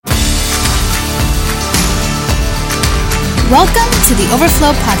Welcome to the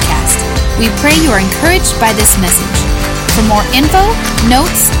Overflow Podcast. We pray you are encouraged by this message. For more info,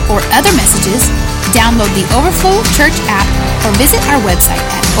 notes, or other messages, download the Overflow Church app or visit our website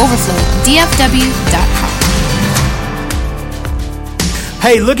at overflowdfw.com.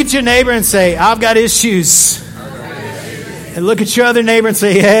 Hey, look at your neighbor and say, I've got issues. And look at your other neighbor and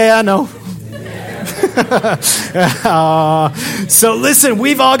say, yeah, I know. So listen,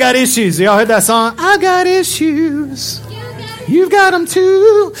 we've all got issues. Y'all heard that song? I got issues. You've got them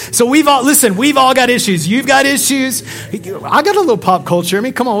too. So we've all got issues. You've got issues. I got a little pop culture. I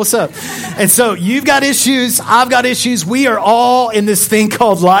mean, come on, what's up? And so you've got issues. I've got issues. We are all in this thing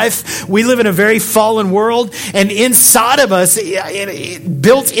called life. We live in a very fallen world. And inside of us,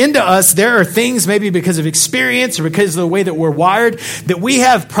 built into us, there are things maybe because of experience or because of the way that we're wired that we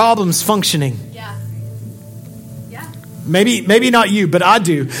have problems functioning. Maybe not you, but I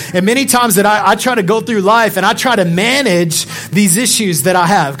do. And many times that I try to go through life and I try to manage these issues that I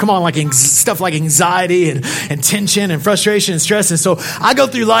have. Come on, like stuff like anxiety and tension and frustration and stress. And so I go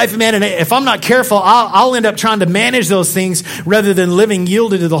through life, man, and if I'm not careful, I'll end up trying to manage those things rather than living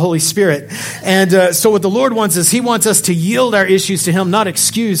yielded to the Holy Spirit. And so what the Lord wants is He wants us to yield our issues to Him, not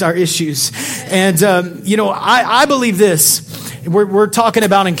excuse our issues. And, I believe this. We're talking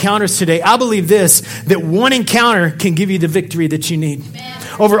about encounters today. I believe this, that one encounter can give you the victory that you need. Amen.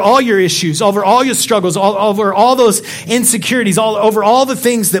 Over all your issues, over all your struggles, over all those insecurities, over all the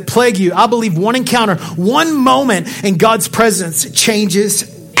things that plague you. I believe one encounter, one moment in God's presence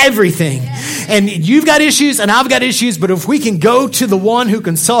changes everything. And you've got issues and I've got issues, but if we can go to the one who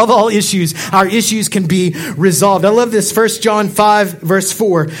can solve all issues, our issues can be resolved. I love this, 1 John 5, verse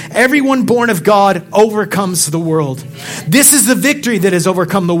 4. Everyone born of God overcomes the world. This is the victory that has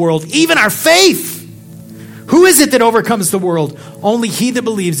overcome the world, even our faith. Who is it that overcomes the world? Only he that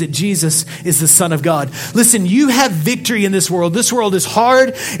believes that Jesus is the Son of God. Listen, you have victory in this world. This world is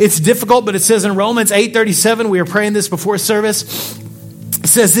hard. It's difficult, but it says in Romans 8:37, we were praying this before service. It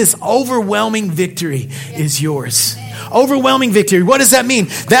says this, overwhelming victory is yours. Overwhelming victory. What does that mean?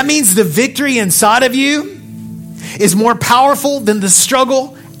 That means the victory inside of you is more powerful than the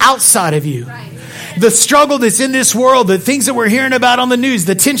struggle outside of you. The struggle that's in this world, the things that we're hearing about on the news,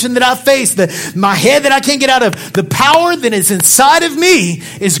 the tension that I face, my head that I can't get out of, the power that is inside of me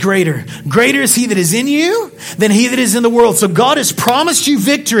is greater. Greater is He that is in you than he that is in the world. So God has promised you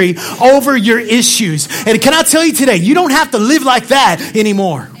victory over your issues. And can I tell you today, you don't have to live like that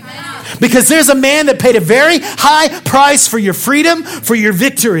anymore. Amen. Because there's a man that paid a very high price for your freedom, for your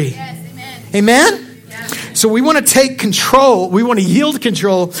victory. Yes, amen. Amen? So we want to take control. We want to yield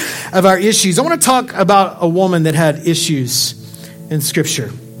control of our issues. I want to talk about a woman that had issues in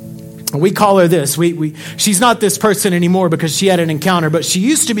Scripture. And we call her this. She's not this person anymore because she had an encounter, but she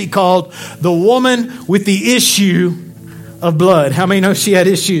used to be called the woman with the issue of blood. How many know she had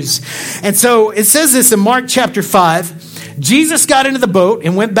issues? And so it says this in Mark chapter 5. Jesus got into the boat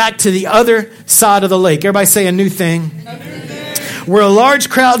and went back to the other side of the lake. Everybody say a new thing. Where a large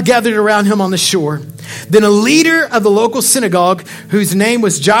crowd gathered around him on the shore. Then a leader of the local synagogue, whose name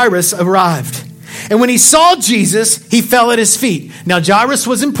was Jairus, arrived. And when he saw Jesus, he fell at his feet. Now Jairus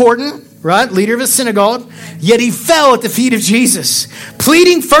was important, right? Leader of a synagogue. Yet he fell at the feet of Jesus,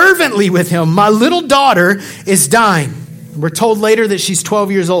 pleading fervently with him, my little daughter is dying. We're told later that she's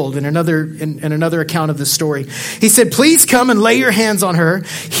 12 years old in another account of the story. He said, please come and lay your hands on her,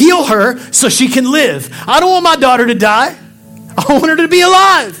 heal her so she can live. I don't want my daughter to die. I want her to be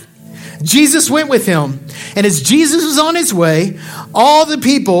alive. Jesus went with him, and as Jesus was on his way, all the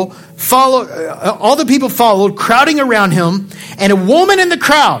people followed, crowding around him, and a woman in the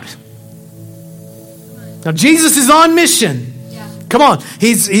crowd. Now Jesus is on mission. Yeah. Come on,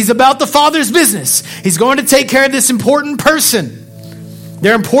 he's about the Father's business. He's going to take care of this important person.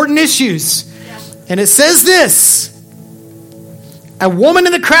 They're important issues, and it says this: a woman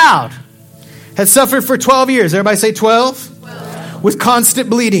in the crowd had suffered for 12 years. Everybody say 12. With constant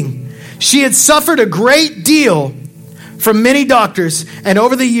bleeding. She had suffered a great deal from many doctors, and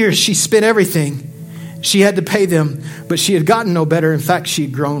over the years she spent everything she had to pay them, but she had gotten no better. In fact, she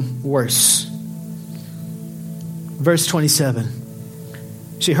had grown worse. Verse 27.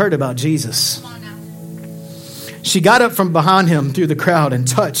 She heard about Jesus. She got up from behind him through the crowd and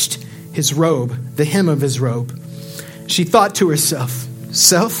touched his robe, the hem of his robe. She thought to herself,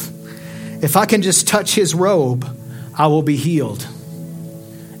 if I can just touch his robe, I will be healed.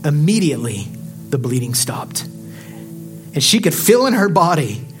 Immediately, the bleeding stopped. And she could feel in her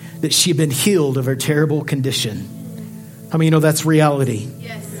body that she had been healed of her terrible condition. How many of you know that's reality?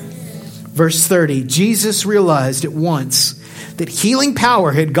 Yes. Verse 30, Jesus realized at once that healing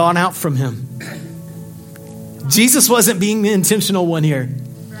power had gone out from him. Jesus wasn't being the intentional one here.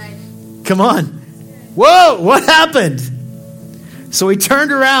 Come on. Whoa, what happened? So he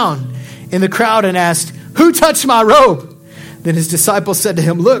turned around in the crowd and asked, who touched my robe? Then his disciples said to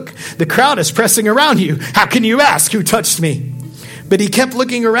him, look, the crowd is pressing around you. How can you ask who touched me? But he kept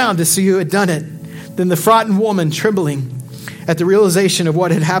looking around to see who had done it. Then the frightened woman, trembling at the realization of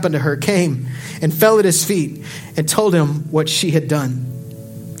what had happened to her, came and fell at his feet and told him what she had done.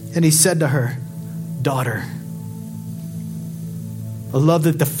 And he said to her, daughter. I love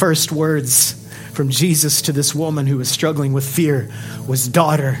that the first words from Jesus to this woman who was struggling with fear was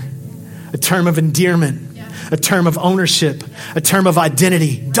daughter, a term of endearment, a term of ownership, a term of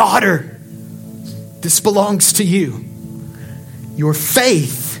identity. Daughter, this belongs to you. Your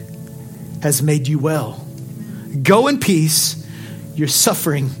faith has made you well. Go in peace. Your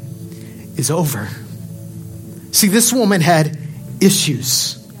suffering is over. See, this woman had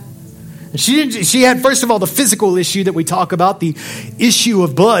issues. She had, first of all, the physical issue that we talk about, the issue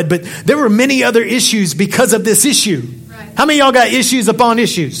of blood, but there were many other issues because of this issue. How many of y'all got issues upon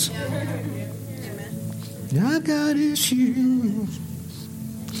issues? I've got issues.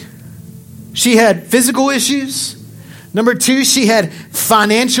 She had physical issues. Number 2, she had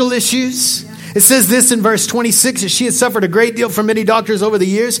financial issues. It says this in verse 26, that she had suffered a great deal from many doctors over the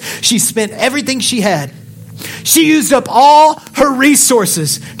years. She spent everything she had. She used up all her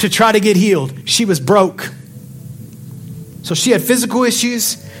resources to try to get healed. She was broke. So she had physical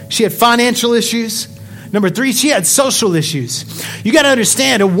issues. She had financial issues. Number 3, she had social issues. You got to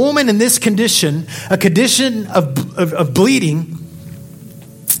understand, a woman in this condition, a condition of bleeding,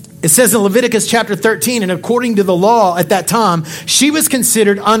 it says in Leviticus chapter 13, and according to the law at that time, she was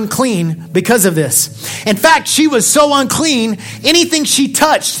considered unclean because of this. In fact, she was so unclean, anything she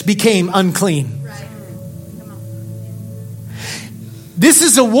touched became unclean. This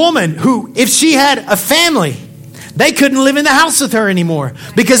is a woman who, if she had a family, they couldn't live in the house with her anymore.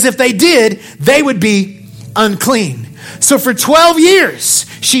 Because if they did, they would be unclean. So for 12 years,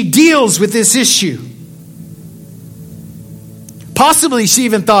 she deals with this issue. Possibly she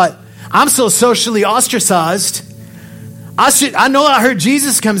even thought, I'm so socially ostracized. I know I heard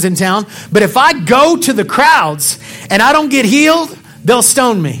Jesus comes in town, but if I go to the crowds and I don't get healed, they'll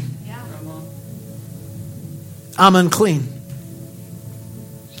stone me. I'm unclean.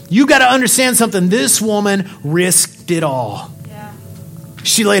 You got to understand something. This woman risked it all.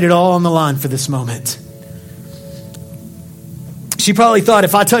 She laid it all on the line for this moment. She probably thought,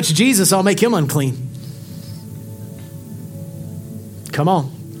 if I touch Jesus, I'll make him unclean. Come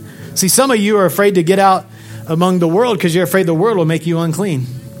on. See, some of you are afraid to get out among the world because you're afraid the world will make you unclean.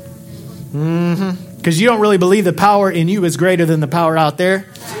 Because you don't really believe the power in you is greater than the power out there.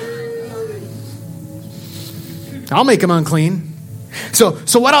 I'll make them unclean. So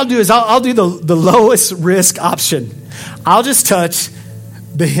what I'll do is I'll do the lowest risk option. I'll just touch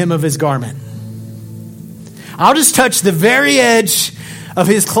the hem of his garment. I'll just touch the very edge of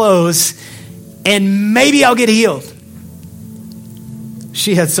his clothes and maybe I'll get healed.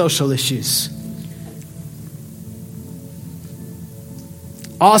 She had social issues.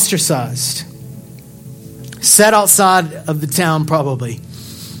 Ostracized. Sat outside of the town probably.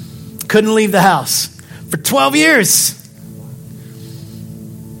 Couldn't leave the house for 12 years.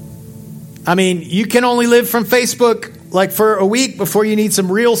 I mean, you can only live from Facebook like for a week before you need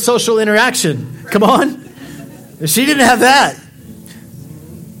some real social interaction. Come on. She didn't have that.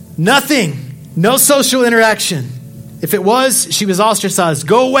 Nothing. No social interaction. If it was, she was ostracized.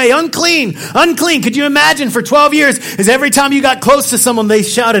 Go away. Unclean. Unclean. Could you imagine for 12 years, as every time you got close to someone, they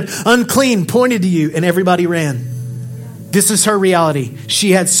shouted, unclean, pointed to you, and everybody ran. This is her reality.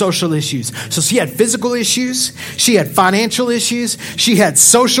 She had social issues. So she had physical issues. She had financial issues. She had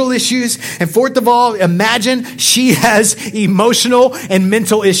social issues. And fourth of all, imagine she has emotional and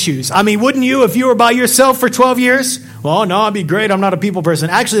mental issues. I mean, wouldn't you if you were by yourself for 12 years? Well, no, I'd be great. I'm not a people person.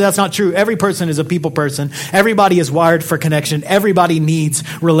 Actually, that's not true. Every person is a people person. Everybody is wired for connection. Everybody needs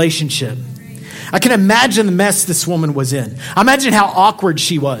relationship. I can imagine the mess this woman was in. Imagine how awkward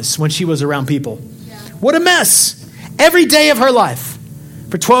she was when she was around people. What a mess. Every day of her life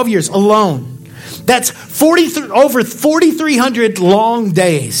for 12 years alone. That's over 4,300 long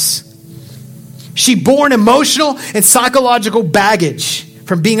days. She bore emotional and psychological baggage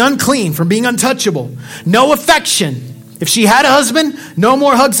from being unclean, from being untouchable. No affection. If she had a husband, no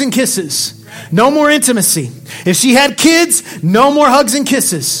more hugs and kisses. No more intimacy. If she had kids, no more hugs and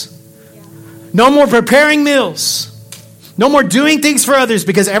kisses. No more preparing meals. No more doing things for others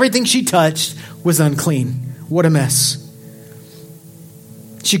because everything she touched was unclean. What a mess.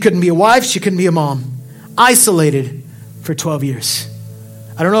 She couldn't be a wife. She couldn't be a mom. Isolated for 12 years.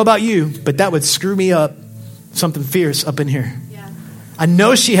 I don't know about you, but that would screw me up something fierce up in here. I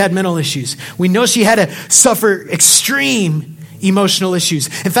know she had mental issues. We know she had to suffer extreme emotional issues.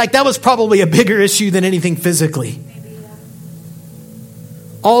 In fact, that was probably a bigger issue than anything physically.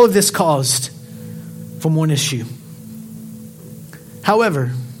 All of this caused from one issue.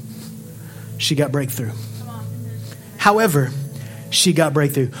 However, she got breakthrough. However, she got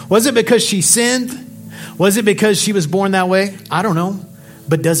breakthrough. Was it because she sinned? Was it because she was born that way? I don't know.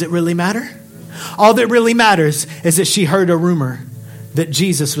 But does it really matter? All that really matters is that she heard a rumor that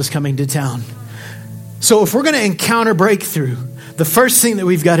Jesus was coming to town. So if we're going to encounter breakthrough, the first thing that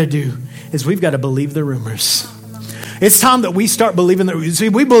we've got to do is we've got to believe the rumors. It's time that we start believing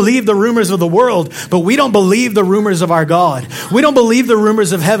we believe the rumors of the world, but we don't believe the rumors of our God. We don't believe the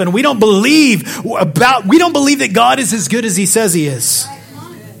rumors of heaven. We don't believe that God is as good as he says he is.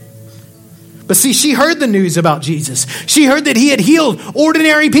 But see, she heard the news about Jesus. She heard that he had healed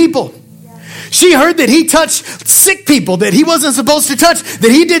ordinary people. She heard that he touched sick people that he wasn't supposed to touch,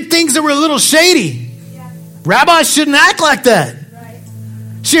 that he did things that were a little shady. Rabbis shouldn't act like that.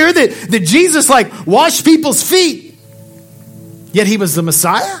 She heard that Jesus washed people's feet, yet he was the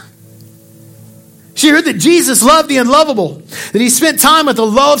Messiah. She heard that Jesus loved the unlovable, that he spent time with the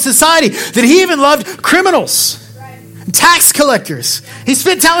low of society, that he even loved criminals, tax collectors. He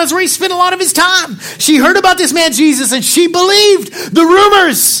spent time, that's where he spent a lot of his time. She heard about this man Jesus and she believed the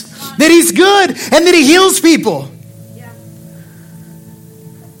rumors that he's good and that he heals people.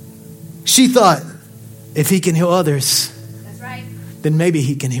 She thought, if he can heal others, then maybe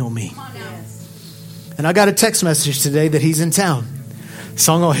he can heal me. And I got a text message today that he's in town.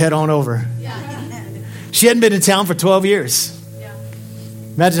 So I'm going to head on over. She hadn't been in town for 12 years.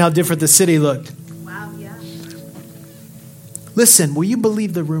 Imagine how different the city looked. Wow, yeah. Listen, will you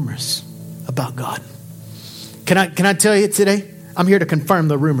believe the rumors about God? Can I tell you today? I'm here to confirm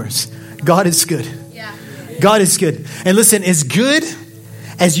the rumors. God is good. Yeah. God is good. And listen, as good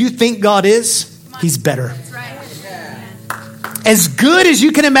as you think God is, he's better. That's right. As good as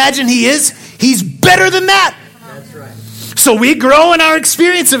you can imagine he is, he's better than that. That's right. So we grow in our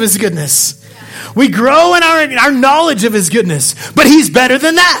experience of his goodness. We grow in our knowledge of his goodness. But he's better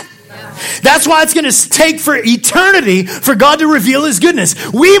than that. That's why it's going to take for eternity for God to reveal his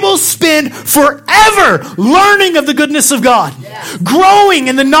goodness. We will spend forever learning of the goodness of God. Growing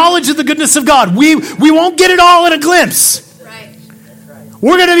in the knowledge of the goodness of God. We won't get it all in a glimpse. Right.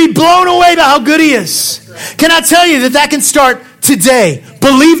 We're going to be blown away by how good he is. Can I tell you that can start today?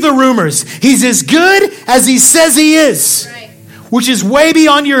 Believe the rumors. He's as good as he says he is. Right. Which is way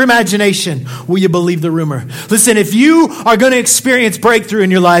beyond your imagination. Will you believe the rumor? Listen, if you are going to experience breakthrough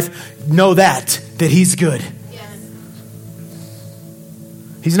in your life, know that he's good. Yes.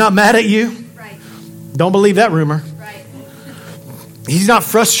 He's not mad at you. Right. Don't believe that rumor. Right. He's not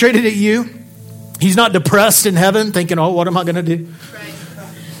frustrated at you. He's not depressed in heaven thinking, oh, what am I going to do? Right.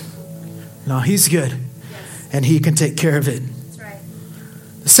 No, he's good. Yes. And he can take care of it. That's right.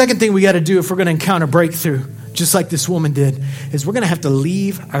 The second thing we got to do if we're going to encounter breakthrough, just like this woman did, is we're going to have to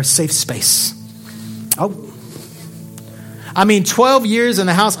leave our safe space. Oh, I mean, 12 years in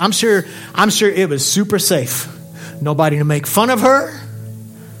the house, I'm sure it was super safe. Nobody to make fun of her.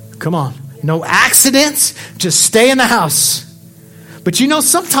 Come on. No accidents. Just stay in the house. But you know,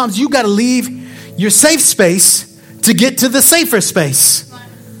 sometimes you got to leave your safe space to get to the safer space.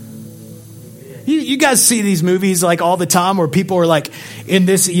 You guys see these movies like all the time where people are like in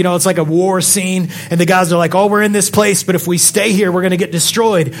this, it's like a war scene and the guys are like, oh, we're in this place, but if we stay here, we're going to get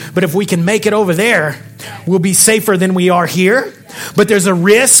destroyed. But if we can make it over there, we'll be safer than we are here. But there's a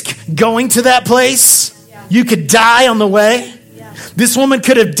risk going to that place. You could die on the way. This woman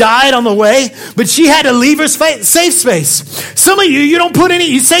could have died on the way, but she had to leave her safe space. Some of you don't put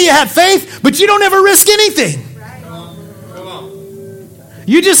you say you have faith, but you don't ever risk anything.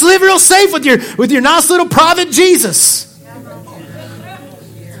 You just live real safe with your nice little private Jesus.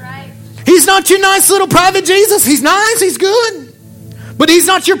 He's not your nice little private Jesus. He's nice, he's good. But he's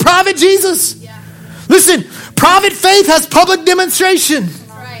not your private Jesus. Listen, private faith has public demonstration.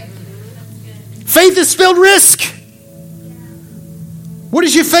 Faith is spelled risk. What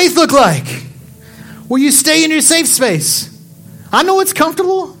does your faith look like? Will you stay in your safe space? I know it's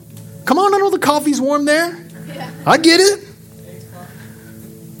comfortable. Come on, I know the coffee's warm there. I get it.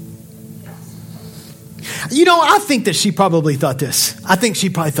 I think that she probably thought this. I think she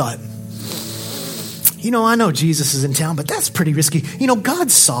probably thought, I know Jesus is in town, but that's pretty risky.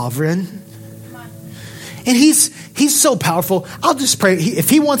 God's sovereign. And he's so powerful. I'll just pray. If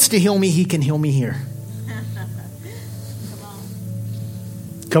he wants to heal me, he can heal me here.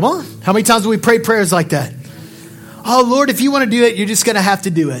 Come on. How many times do we pray prayers like that? Oh, Lord, if you want to do it, you're just going to have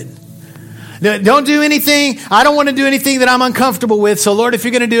to do it. Don't do anything. I don't want to do anything that I'm uncomfortable with. So Lord, if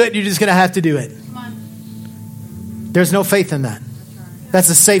you're going to do it, you're just going to have to do it. There's no faith in that. That's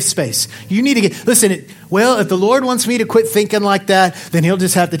a safe space. You need to listen, if the Lord wants me to quit thinking like that, then he'll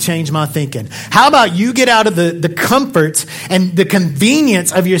just have to change my thinking. How about you get out of the comfort and the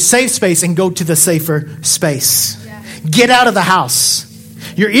convenience of your safe space and go to the safer space? Yeah. Get out of the house.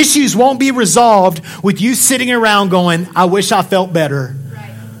 Your issues won't be resolved with you sitting around going, I wish I felt better.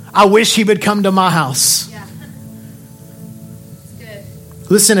 Right. I wish he would come to my house. Yeah. Good.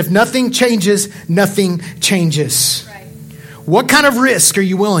 Listen, if nothing changes, nothing changes. Right. What kind of risk are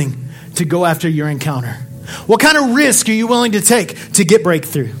you willing to go after your encounter? What kind of risk are you willing to take to get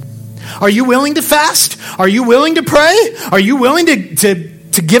breakthrough? Are you willing to fast? Are you willing to pray? Are you willing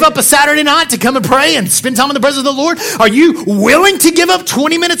to give up a Saturday night to come and pray and spend time in the presence of the Lord? Are you willing to give up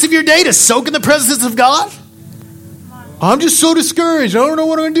 20 minutes of your day to soak in the presence of God? I'm just so discouraged. I don't know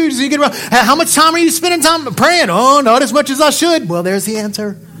what I'm going to do. So you get around. How much time are you spending time praying? Oh, not as much as I should. Well, there's the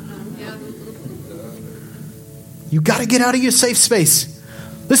answer. You got to get out of your safe space.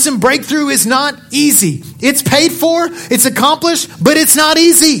 Listen, breakthrough is not easy. It's paid for, it's accomplished, but it's not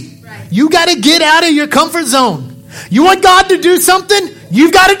easy. Right. You got to get out of your comfort zone. You want God to do something?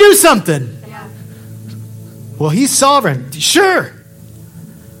 You've got to do something. Yeah. Well, he's sovereign. Sure.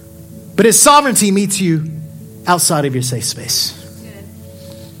 But his sovereignty meets you outside of your safe space. Good.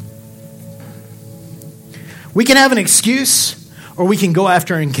 We can have an excuse or we can go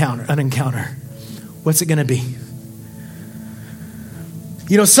after an encounter. What's it going to be?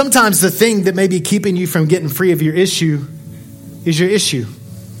 You know, sometimes the thing that may be keeping you from getting free of your issue is your issue.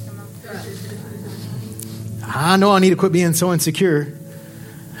 I know I need to quit being so insecure.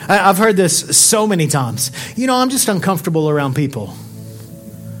 I've heard this so many times. You know, I'm just uncomfortable around people.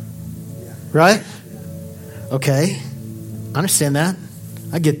 Right? Okay. I understand that.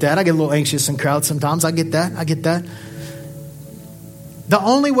 I get that. I get a little anxious in crowds sometimes. I get that. The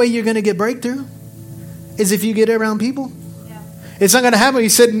only way you're going to get breakthrough is if you get around people. It's not going to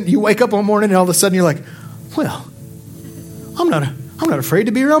happen. You wake up one morning and all of a sudden you're like, well, I'm not afraid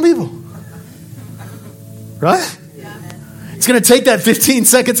to be around people. Right? Yeah. It's going to take that 15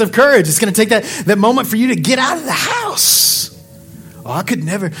 seconds of courage. It's going to take that moment for you to get out of the house. Oh, I could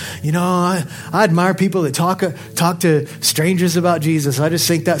never, I admire people that talk to strangers about Jesus. I just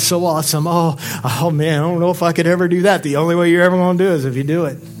think that's so awesome. Oh man, I don't know if I could ever do that. The only way you're ever going to do it is if you do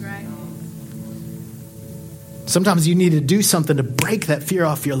it. Right. Sometimes you need to do something to break that fear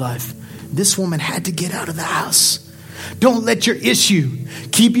off your life. This woman had to get out of the house. Don't let your issue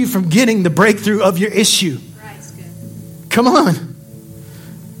keep you from getting the breakthrough of your issue. Right, it's good. Come on.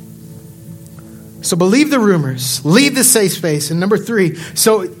 So believe the rumors, leave the safe space. And number 3,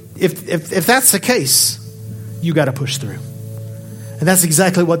 so if that's the case, you got to push through. And that's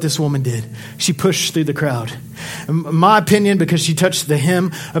exactly what this woman did. She pushed through the crowd. In my opinion, because she touched the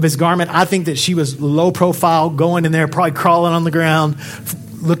hem of his garment, I think that she was low profile, going in there, probably crawling on the ground,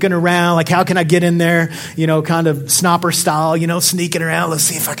 looking around, like, how can I get in there? Kind of snopper style, sneaking around. Let's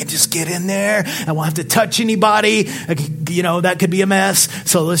see if I can just get in there. I won't have to touch anybody. That could be a mess.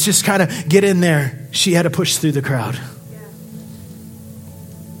 So let's just kind of get in there. She had to push through the crowd.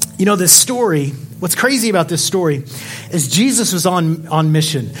 Yeah. This story, what's crazy about this story is Jesus was on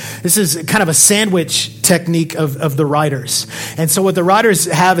mission. This is kind of a sandwich technique of the writers. And so what the writers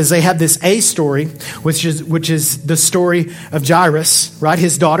have is they have this A story, which is the story of Jairus, right?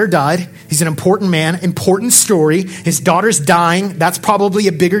 His daughter died. He's an important man, important story. His daughter's dying. That's probably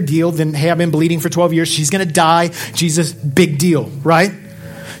a bigger deal than, hey, I've been bleeding for 12 years. She's going to die. Jesus, big deal, right?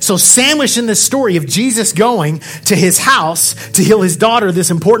 So sandwiched in this story of Jesus going to his house to heal his daughter,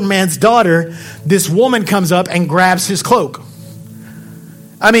 this important man's daughter, this woman comes up and grabs his cloak.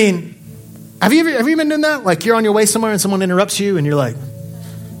 I mean, have you been doing that? Like, you're on your way somewhere and someone interrupts you and you're like,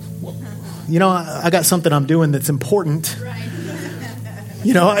 I got something I'm doing that's important.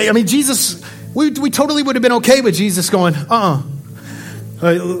 Right. Jesus, we totally would have been okay with Jesus going,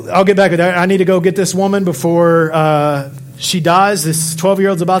 I'll get back with that. I need to go get this woman before she dies. This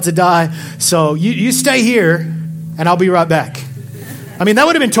 12-year-old's about to die. So you stay here and I'll be right back. I mean, that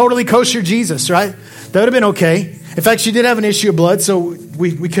would have been totally kosher Jesus, right? That would have been okay. In fact, she did have an issue of blood, so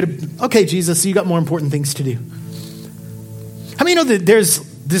we could have, okay, Jesus, you got more important things to do. How many know that there's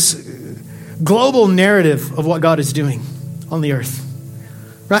this global narrative of what God is doing on the earth,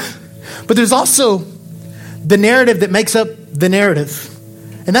 right? But there's also the narrative that makes up the narrative.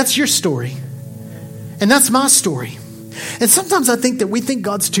 And that's your story. And that's my story. And sometimes I think that we think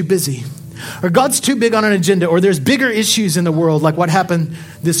God's too busy, or God's too big on an agenda, or there's bigger issues in the world like what happened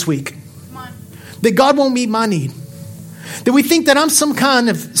this week. That God won't meet my need. That we think that I'm some kind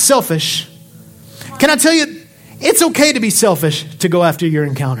of selfish Can I tell you, it's okay to be selfish to go after your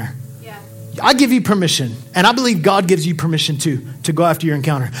encounter. I give you permission, and I believe God gives you permission too, to go after your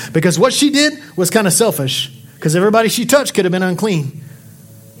encounter. Because what she did was kind of selfish, because everybody she touched could have been unclean.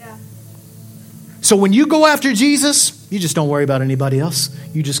 Yeah. So when you go after Jesus, you just don't worry about anybody else.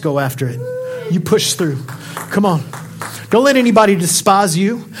 You just go after it. You push through. Come on. Don't let anybody despise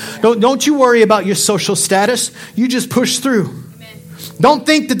you. Don't you worry about your social status. You just push through. Amen. Don't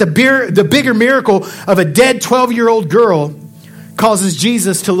think that the bigger miracle of a dead 12-year-old girl causes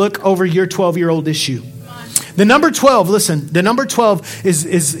Jesus to look over your 12-year-old issue. The number 12, listen, the number 12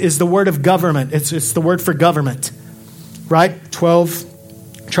 is the word of government. It's the word for government, right?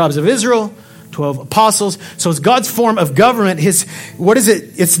 12 tribes of Israel, 12 apostles. So it's God's form of government. What is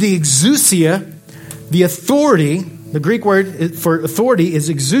it? It's the exousia, the authority. The Greek word for authority is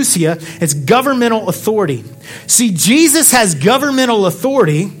exousia. It's governmental authority. See, Jesus has governmental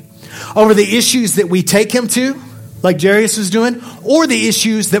authority over the issues that we take him to, like Jairus was doing, or the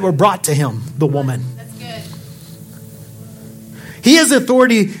issues that were brought to him, the woman. That's good. He has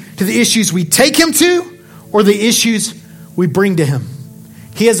authority to the issues we take him to or the issues we bring to him.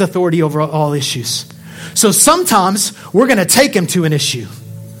 He has authority over all issues. So sometimes we're going to take him to an issue.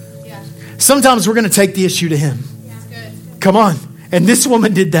 Yeah. Sometimes we're going to take the issue to him. Yeah. Good. Come on. And this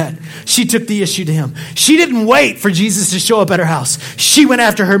woman did that. She took the issue to him. She didn't wait for Jesus to show up at her house. She went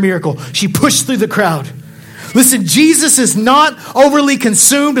after her miracle. She pushed through the crowd. Listen, Jesus is not overly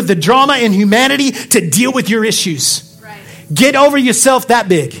consumed with the drama in humanity to deal with your issues. Right. Get over yourself that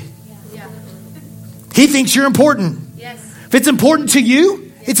big. Yeah. He thinks you're important. Yes. If it's important to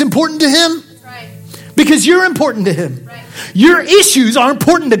you, it's important to him. That's right. Because you're important to him. Right. Your issues are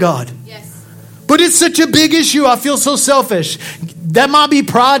important to God. Yes. But it's such a big issue. I feel so selfish. That might be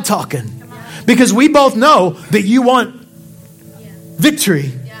pride talking. Because we both know that you want victory.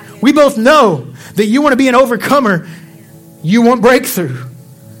 Yeah. We both know that you want to be an overcomer. You want breakthrough.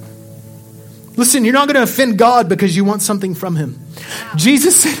 Listen, you're not going to offend God because you want something from him. Wow.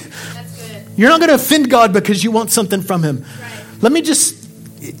 Jesus said, that's good. You're not going to offend God because you want something from him. Right. Let me just,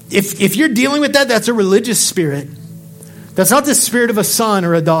 if you're dealing with that, that's a religious spirit. That's not the spirit of a son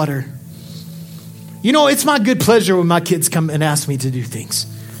or a daughter. You know, it's my good pleasure when my kids come and ask me to do things.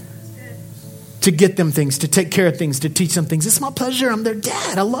 To get them things, to take care of things, to teach them things. It's my pleasure. I'm their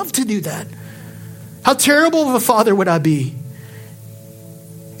dad. I love to do that. How terrible of a father would I be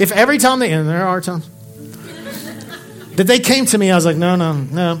if every time and there are times, that they came to me, I was like,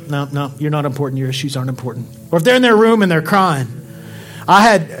 no, you're not important. Your issues aren't important. Or if they're in their room and they're crying.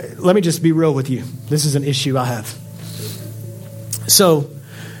 Let me just be real with you. This is an issue I have. So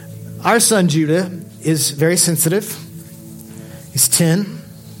our son Judah is very sensitive. He's 10.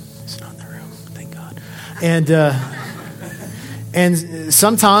 He's not in the room, thank God. And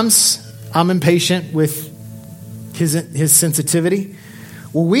sometimes I'm impatient with his sensitivity.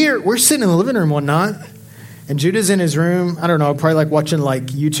 Well, we're sitting in the living room one night, and Judah's in his room. I don't know, probably like watching like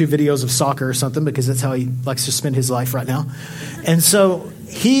YouTube videos of soccer or something, because that's how he likes to spend his life right now. And so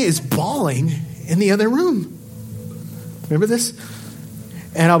he is bawling in the other room. Remember this?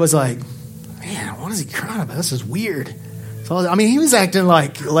 And I was like, man, what is he crying about? This is weird. So I mean, he was acting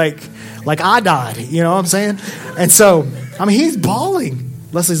like I died. You know what I'm saying? And so, I mean, he's bawling.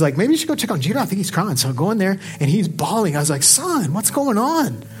 Leslie's like, maybe you should go check on Judah. I think he's crying. So I go in there, and he's bawling. I was like, son, what's going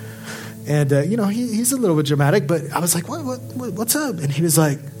on? And, he's a little bit dramatic, but I was like, what's up? And he was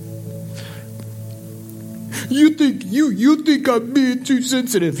like, you think I'm being too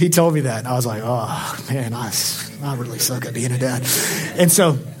sensitive. He told me that. And I was like, oh, man, I really suck at being a dad. And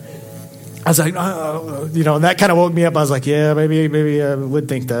so I was like, and that kind of woke me up. I was like, yeah, maybe I would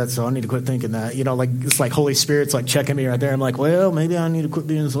think that, so I need to quit thinking that. It's like Holy Spirit's like checking me right there. I'm like, well, maybe I need to quit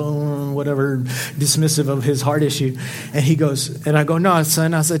being so whatever dismissive of his heart issue. And he goes, and I go, no,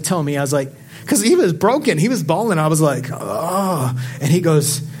 son. I said, tell me. I was like, because he was broken. He was bawling. I was like, oh. And he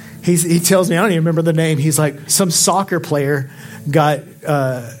goes, he tells me, I don't even remember the name. He's like, some soccer player got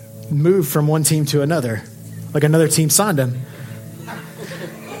moved from one team to another. Like another team signed him.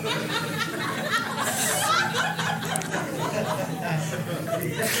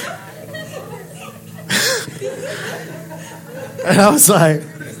 And I was like,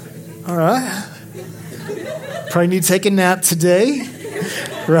 all right. Probably need to take a nap today.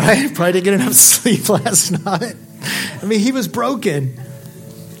 Right? Probably didn't get enough sleep last night. I mean, he was broken.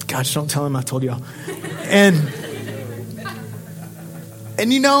 Gosh, don't tell him I told y'all. And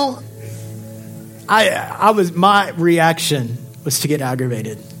my reaction was to get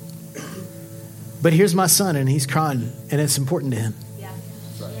aggravated. But here's my son, and he's crying, and it's important to him.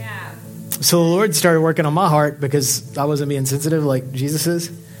 So the Lord started working on my heart because I wasn't being sensitive like Jesus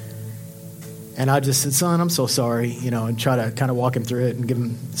is. And I just said, son, I'm so sorry, and try to kind of walk him through it and give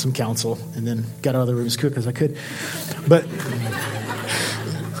him some counsel, and then got out of the room as quick as I could. But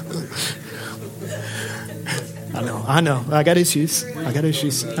I know. I got issues.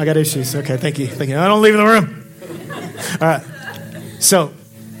 Okay, thank you. I don't leave the room. All right. So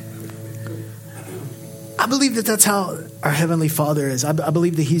I believe that that's how our Heavenly Father is. I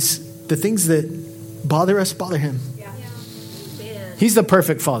believe that the things that bother us bother him. He's the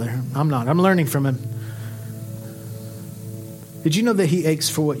perfect Father. I'm not. I'm learning from him. Did you know that he aches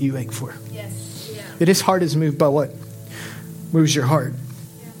for what you ache for? Yes. Yeah. That his heart is moved by what moves your heart.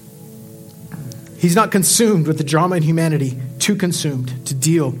 He's not consumed with the drama in humanity, too consumed to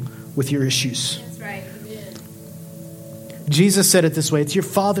deal with your issues. That's right. Jesus said it this way, it's your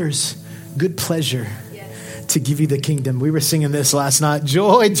Father's good pleasure to give you the kingdom. We were singing this last night.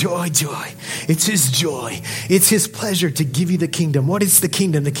 Joy, joy, joy. It's his joy. It's his pleasure to give you the kingdom. What is the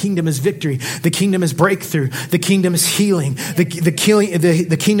kingdom? The kingdom is victory. The kingdom is breakthrough. The kingdom is healing.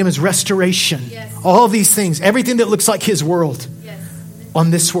 The kingdom is restoration. Yes. All these things, everything that looks like his world on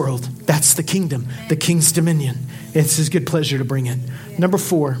this world, that's the kingdom, the king's dominion. It's his good pleasure to bring it. Number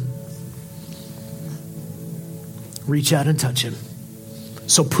 4, reach out and touch him.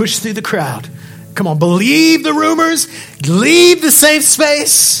 So push through the crowd. Come on, believe the rumors, leave the safe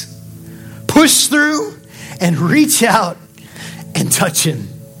space, push through and reach out and touch him.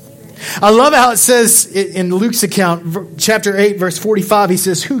 I love how it says in Luke's account, chapter 8, verse 45, he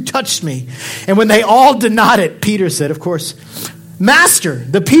says, who touched me? And when they all denied it, Peter said, of course, Master,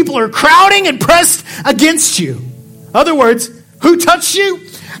 the people are crowding and pressed against you. Other words, who touched you?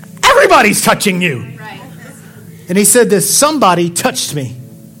 Everybody's touching you. Right. And he said this, somebody touched me.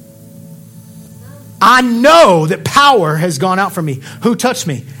 I know that power has gone out from me. Who touched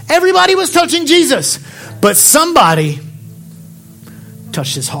me? Everybody was touching Jesus. But somebody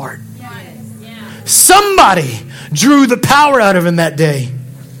touched his heart. Somebody drew the power out of him that day.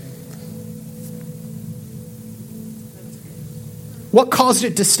 What caused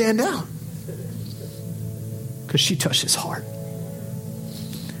it to stand out? Because she touched his heart.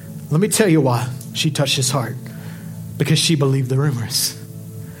 Let me tell you why she touched his heart. Because she believed the rumors.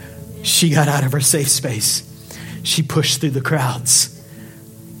 She got out of her safe space. She pushed through the crowds.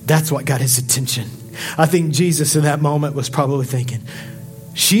 That's what got his attention. I think Jesus in that moment was probably thinking,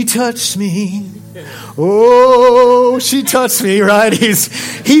 she touched me. Oh, she touched me, right?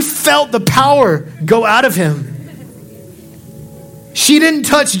 He felt the power go out of him. She didn't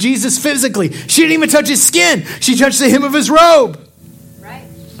touch Jesus physically. She didn't even touch his skin. She touched the hem of his robe. Right.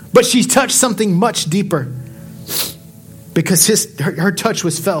 But she touched something much deeper because her touch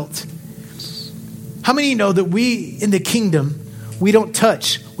was felt. How many of you know that we in the kingdom, we don't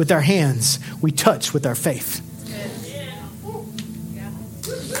touch with our hands, we touch with our faith.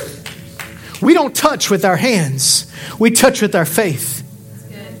 We don't touch with our hands, we touch with our faith.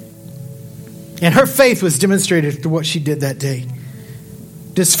 And her faith was demonstrated through what she did that day.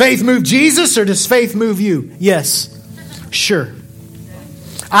 Does faith move Jesus or does faith move you? Yes, sure.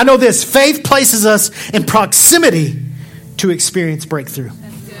 I know this, faith places us in proximity to experience breakthrough.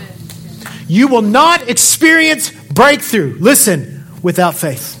 You will not experience breakthrough, listen, without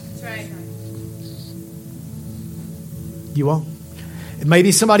faith. That's right. You won't. It may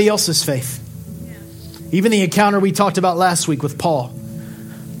be somebody else's faith. Even the encounter we talked about last week with Paul.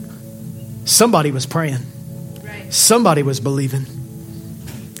 Somebody was praying. Right. Somebody was believing.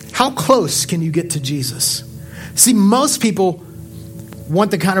 How close can you get to Jesus? See, most people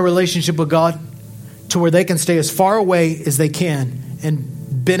want the kind of relationship with God to where they can stay as far away as they can and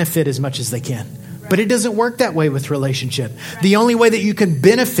benefit as much as they can. But it doesn't work that way with relationship. The only way that you can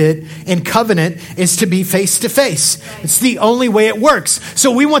benefit in covenant is to be face to face. It's the only way it works.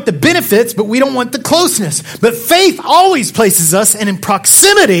 So we want the benefits, but we don't want the closeness. But faith always places us in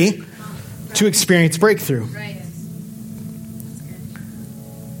proximity to experience breakthrough. Right.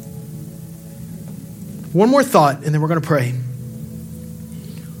 One more thought, and then we're going to pray.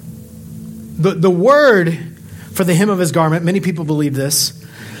 The word for the hem of his garment, many people believe this,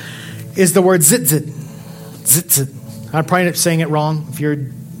 is the word tzitzit. Tzitzit. I'm probably saying it wrong. If you're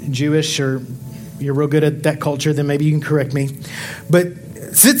Jewish or you're real good at that culture, then maybe you can correct me. But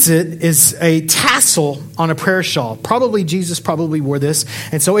tzitzit is a tassel on a prayer shawl. Jesus probably wore this.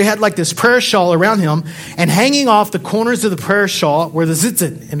 And so he had like this prayer shawl around him, and hanging off the corners of the prayer shawl were the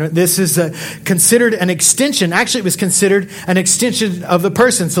tzitzit. And this is considered an extension. Actually, it was considered an extension of the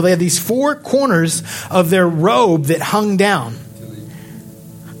person. So they had these 4 corners of their robe that hung down.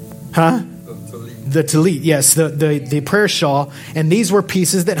 Huh? The tallit, yes, the prayer shawl. And these were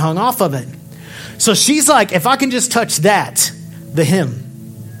pieces that hung off of it. So she's like, if I can just touch that, the hem.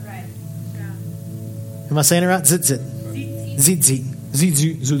 Right. Am I saying it right? Zitzit. Zitzit.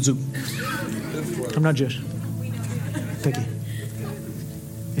 Zizu. Zuzu. I'm not Jewish. Thank you.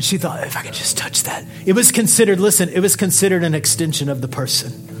 And she thought, if I could just touch that. It was considered an extension of the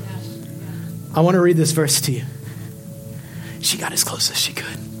person. I want to read this verse to you. She got as close as she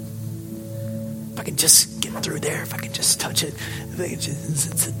could. If I can just get through there, if I can just touch it, if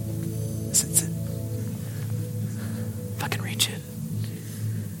I can reach it.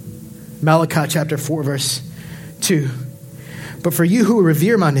 Malachi chapter 4, verse 2. But for you who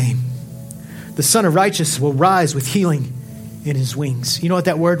revere my name, the Son of Righteousness will rise with healing in his wings. You know what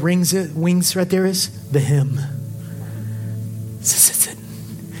that word wings right there is? The him.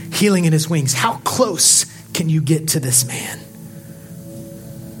 Healing in his wings. How close can you get to this man?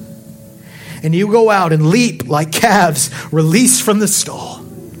 And you go out and leap like calves released from the stall,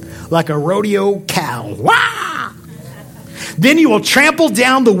 like a rodeo cow. Wah! Then you will trample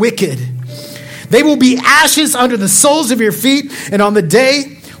down the wicked. They will be ashes under the soles of your feet. And on the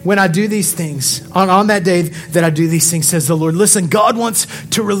day when I do these things, on that day that I do these things, says the Lord, listen, God wants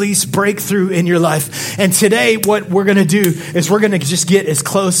to release breakthrough in your life. And today what we're going to do is we're going to just get as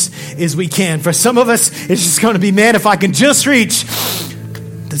close as we can. For some of us, it's just going to be, man, if I can just reach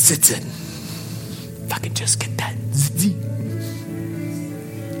the zitzit. If I can just get that zitzit.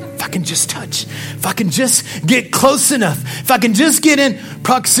 If I can just touch, if I can just get close enough, if I can just get in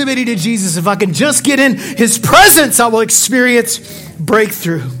proximity to Jesus, if I can just get in his presence, I will experience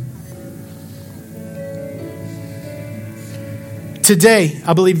breakthrough. Today,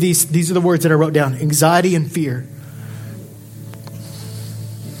 I believe these are the words that I wrote down. Anxiety and fear.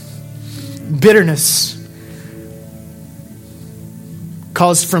 Bitterness.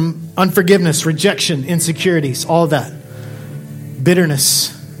 Caused from unforgiveness, rejection, insecurities, all of that.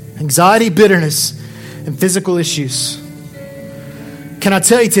 Bitterness. Anxiety, bitterness, and physical issues. Can I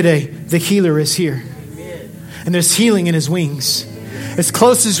tell you today, the healer is here. And there's healing in his wings. As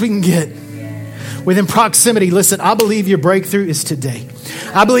close as we can get. Within proximity. Listen, I believe your breakthrough is today.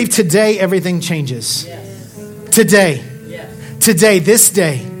 I believe today everything changes. Today. Today, this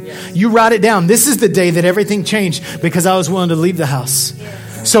day. You write it down. This is the day that everything changed because I was willing to leave the house.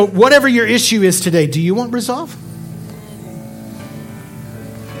 So whatever your issue is today, do you want resolve?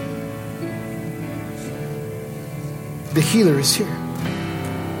 The healer is here.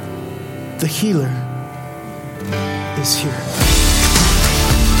 The healer is here.